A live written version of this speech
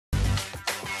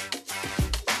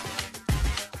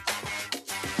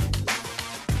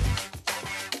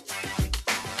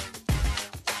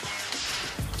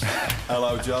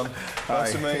Hello, John.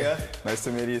 Nice to meet you. Nice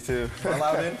to meet you too.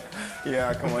 Allowed in?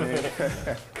 Yeah, come on in.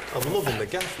 I'm loving the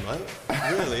gaff, mate.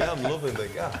 Really, I'm loving the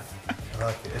gaff. I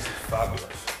like it. It's fabulous.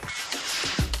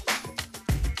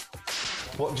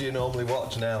 What do you normally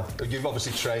watch now? You've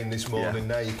obviously trained this morning,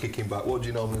 now you're kicking back. What do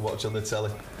you normally watch on the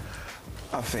telly?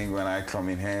 I think when I come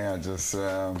in here, I just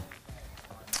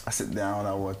I sit down,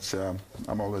 I watch,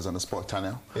 I'm always on the sport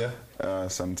channel. Yeah.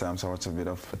 Sometimes I watch a bit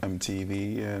of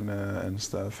MTV and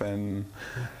stuff, and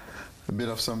a bit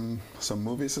of some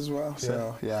movies as well.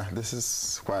 So yeah, this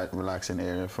is quite relaxing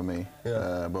area for me.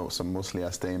 Yeah. But mostly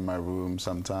I stay in my room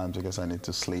sometimes because I need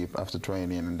to sleep after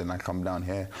training, and then I come down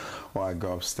here or I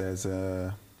go upstairs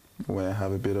where I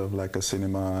have a bit of like a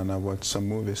cinema and I watch some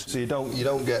movies. So you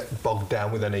don't get bogged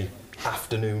down with any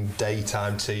afternoon,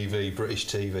 daytime TV, British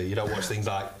TV. You don't watch things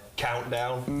like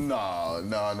Countdown? No.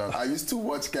 I used to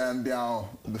watch Countdown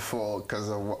before because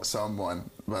of someone,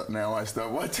 but now I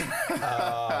start watching.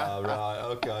 Ah, right,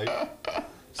 okay.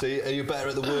 So are you better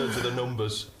at the words or the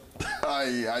numbers?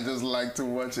 I just like to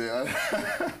watch it.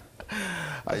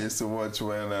 I used to watch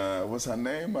when, what's her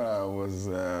name?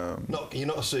 You're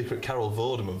not a secret Carol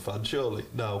Vorderman fan, surely?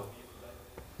 No.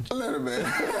 A little bit.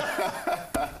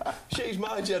 She's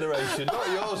my generation, not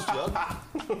yours, John.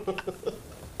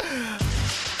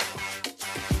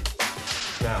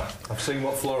 Now, I've seen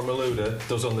what Flora Maluda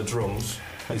does on the drums.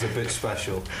 He's a bit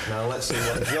special. Now, let's see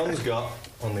what John's got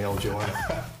on the old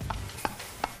Joanna.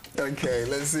 Okay,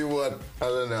 let's see what, I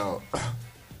don't know.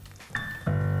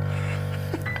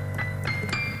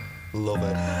 Love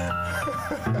it.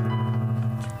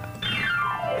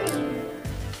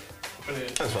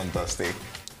 That's fantastic.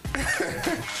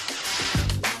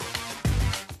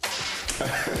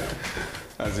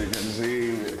 As you can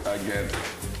see, I get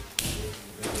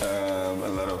a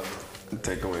lot of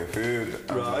takeaway food.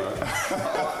 Right.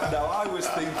 Now, I was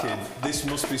thinking this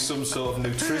must be some sort of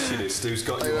nutritionist who's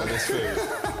got you on this food.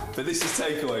 But this is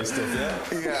takeaway stuff, yeah?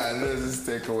 Yeah, this is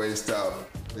takeaway stuff.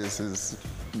 This is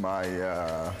my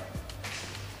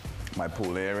my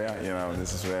pool area, you know,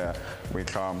 this is where we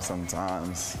come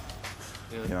sometimes.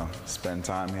 You know, spend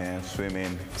time here,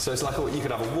 swimming. So it's like you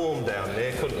could have a warm down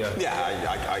here, couldn't you? Yeah,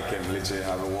 I can literally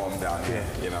have a warm down here,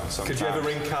 you know. Sometimes. Could you ever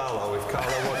ring Carlo if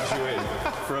Carlo wants you in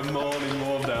for a morning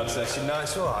warm down session? No,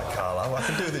 it's all right, Carlo. I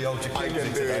can do the old jacuzzi I can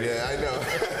do today. it, yeah, I know.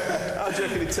 How do you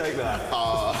reckon he'd take that?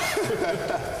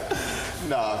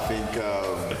 No, I think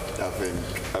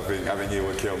he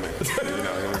would kill me. You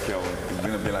know, he would kill me. He's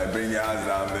gonna be like, bring your hands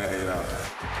down there, you know.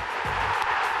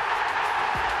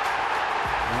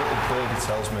 Little birdie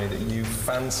tells me that you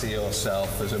fancy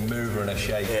yourself as a mover and a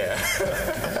shaker. Yeah.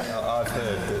 I've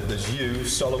heard that there's you,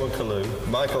 Solomon Kalou,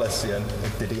 Mikel Essien,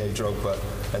 Didier Drogba,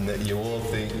 and that you all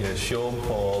think you're Sean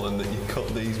Paul and that you cut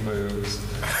these moves.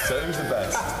 So who's the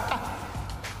best?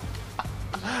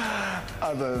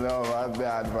 I don't know about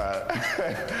that, but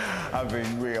I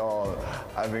think we all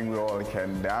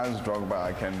can dance.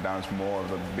 Drogba can dance more of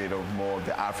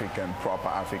the African, proper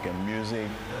African music.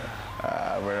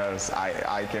 Whereas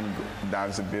I can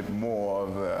dance a bit more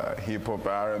of the hip-hop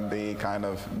R&B kind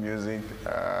of music.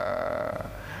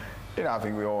 You know, I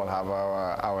think we all have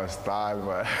our style,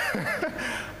 but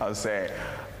I'll say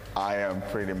I am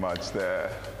pretty much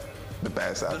the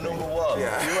best. The number one?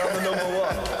 Yeah. You are the number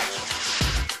one?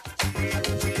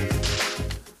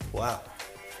 Wow.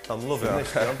 I'm loving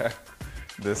this, John.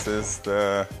 This is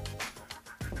the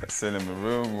cinema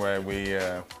room where we,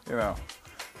 you know,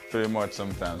 pretty much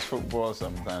sometimes football,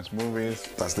 sometimes movies.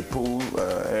 That's the pool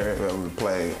area where we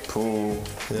play pool.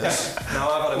 Yeah. Now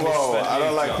I've had a Whoa, I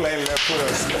don't like playing left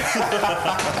footers.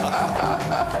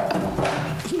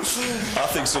 I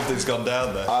think something's gone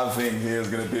down there. I think he is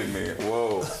going to beat me.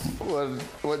 Whoa.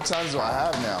 What chance do I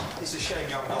have now? It's a shame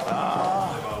you're not.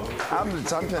 I'm the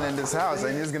champion in this house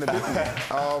and he's going to beat me.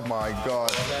 Oh my God.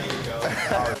 There you go.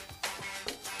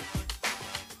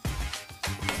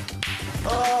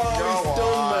 Oh, he's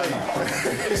done,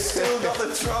 mate. He's still got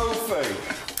the trophy.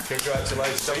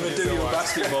 Congratulations. I'm going to do you a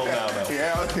basketball now, though.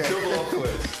 Yeah, okay. Double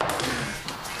upwards.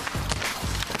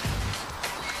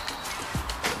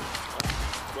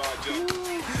 Right, John.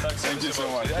 Thank you so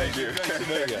much. Thank you. Great to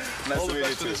meet you. Nice All to the meet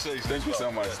best you for too. the season. Thank you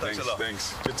so much. Thanks a lot.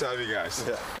 Thanks. Good to have you guys.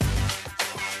 Yeah.